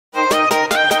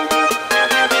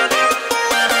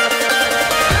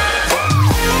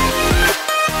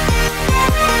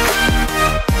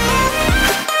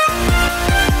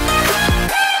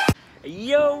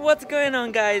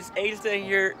on, guys? AzeTide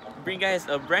here, bring guys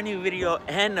a brand new video,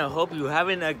 and I hope you're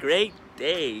having a great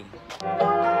day.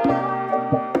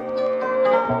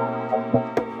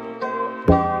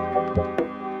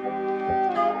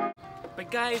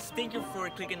 But guys, thank you for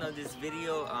clicking on this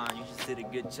video. You just did a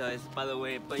good choice, by the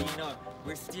way. But you know,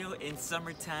 we're still in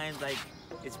summertime, like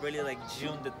it's really like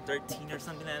June the 13th or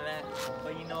something like that.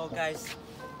 But you know, guys,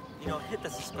 you know, hit the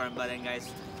subscribe button, guys.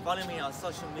 Follow me on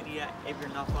social media if you're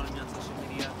not following me on social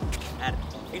media, at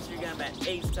Instagram at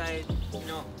AzeTide. You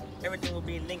know, everything will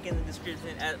be linked in the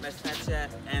description, at my Snapchat.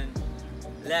 And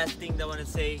last thing that I want to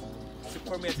say,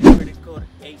 support me as a credit code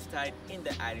AzeTide in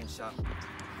the item shop.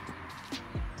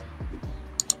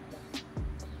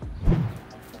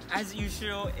 As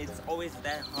usual, it's always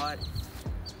that hot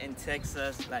in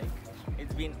Texas. Like,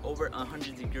 it's been over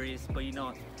 100 degrees. But you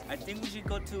know, I think we should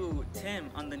go to Tim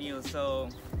on the news. So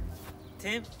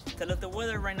Tim, tell us the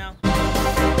weather right now.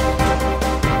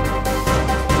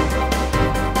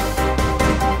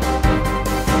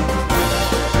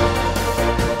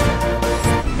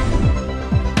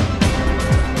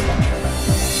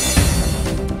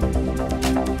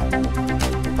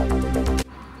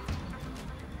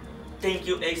 Thank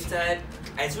you, AzeTide.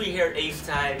 As we hear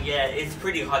AzeTide, yeah, it's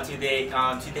pretty hot today.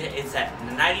 Today it's at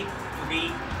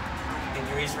 93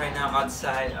 degrees right now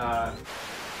outside.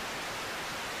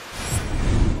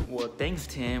 Well, thanks,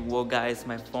 Tim. Well, guys,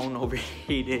 my phone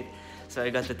overheated, so I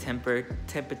got the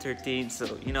temperature thing.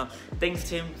 So you know, thanks,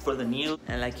 Tim, for the news.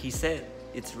 And like he said,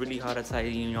 it's really hot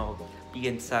outside. You know, be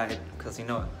inside, because you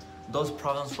know those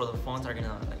problems for the phones are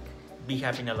gonna like be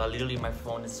happening a lot. Literally, my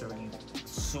phone is already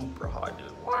super hot,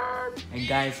 dude. What? And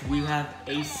guys, we have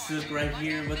Ace right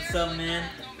here. What's up, man?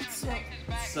 What's up?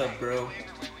 What's up, bro?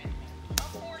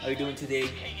 How you doing today?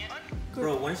 Good.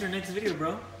 Bro, when's your next video,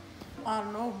 bro? I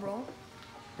don't know, bro.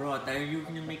 Bro, I thought you were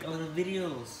gonna make other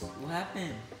videos. What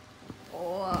happened?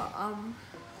 Oh, I'm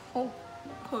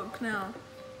hooked now.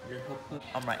 You're hooked?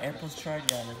 On my AirPods charge?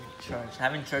 Yeah, let me charge. I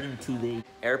haven't charged them in 2 days.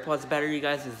 AirPods battery,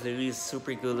 guys, is literally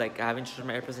super good. Like, I haven't charged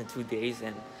my AirPods in 2 days,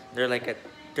 and they're like at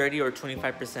 30 or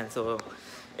 25%. So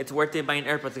it's worth it buying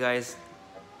AirPods, guys.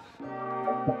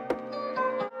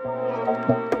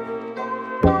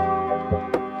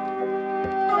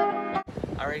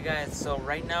 Alright, guys, so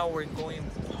right now we're going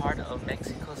part of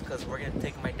Mexico because we're gonna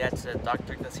take my dad to the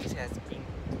doctor because he has been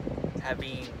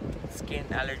having skin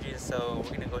allergies. So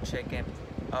we're gonna go check him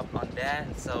up on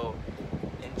that. So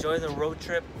enjoy the road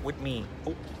trip with me.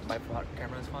 Oh, my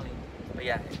camera's falling. But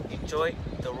yeah, enjoy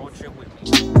the road trip with me.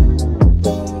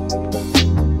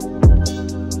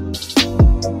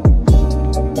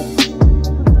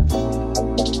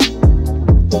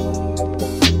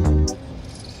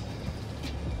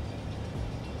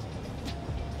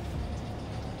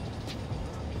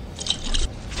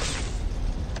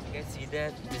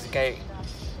 That this guy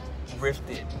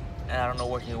rifted, and I don't know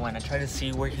where he went. I tried to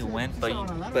see where he went, but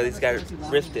this guy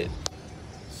rifted.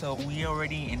 So we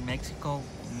already in Mexico,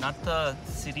 not the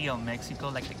city of Mexico,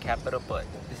 like the capital, but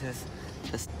this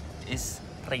is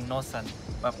Reynosa,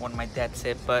 what my dad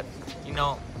said. But you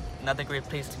know, not a great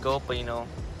place to go. But you know,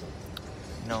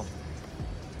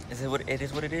 it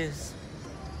is what it is.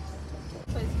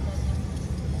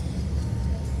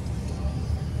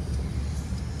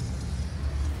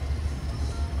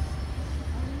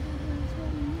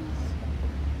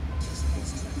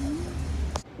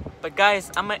 But guys,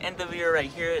 I'm gonna end the video right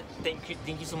here. Thank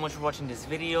you so much for watching this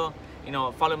video. You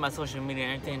know, follow my social media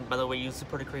and everything. By the way, use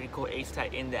support the credit code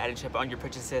AzeTide in the item shop on your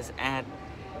purchases. And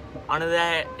on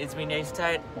that, it's me,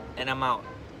 AzeTide, and I'm out.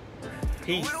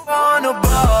 Peace.